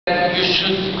you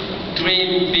should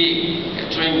dream big.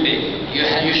 Dream big.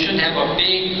 You should have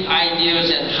big ideas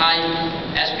and high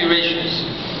aspirations.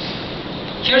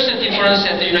 Here's the difference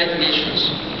at the United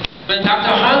Nations. When Dr.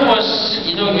 Han was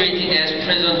inaugurated as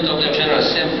President of the General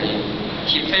Assembly,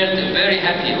 he felt very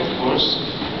happy, of course,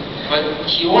 but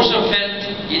he also felt,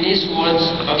 in his words,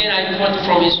 again I quote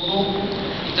from his book,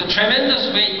 the tremendous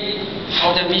weight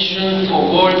of the mission for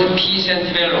world peace and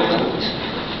development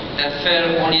that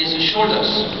fell on his shoulders.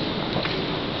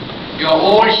 You are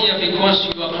all here because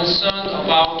you are concerned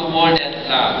about the world at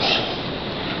large.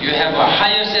 You have a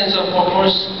higher sense of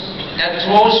purpose that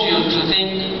draws you to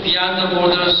think beyond the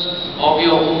borders of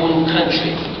your own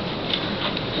country.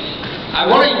 I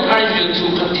want to encourage you to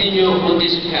continue on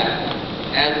this path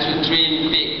and to dream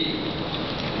big.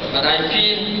 But I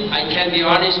feel I can be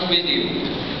honest with you.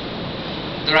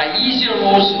 There are easier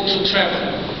roads to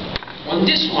travel. On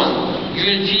this one, you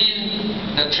will feel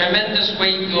the tremendous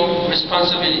weight of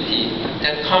responsibility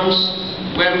that comes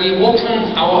when we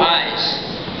open our eyes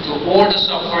to all the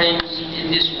sufferings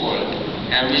in this world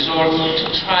and resolve to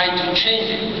try to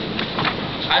change it.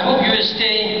 I hope you will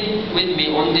stay with me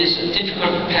on this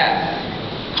difficult path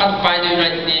cut by the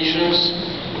United Nations,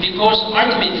 because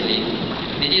ultimately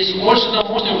it is also the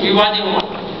most rewarding one,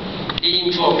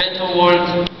 leading to a better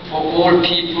world for all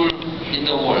people in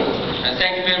the world. And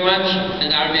thank you very much,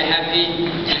 and I'll be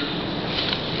happy to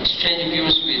exchange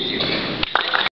views with you.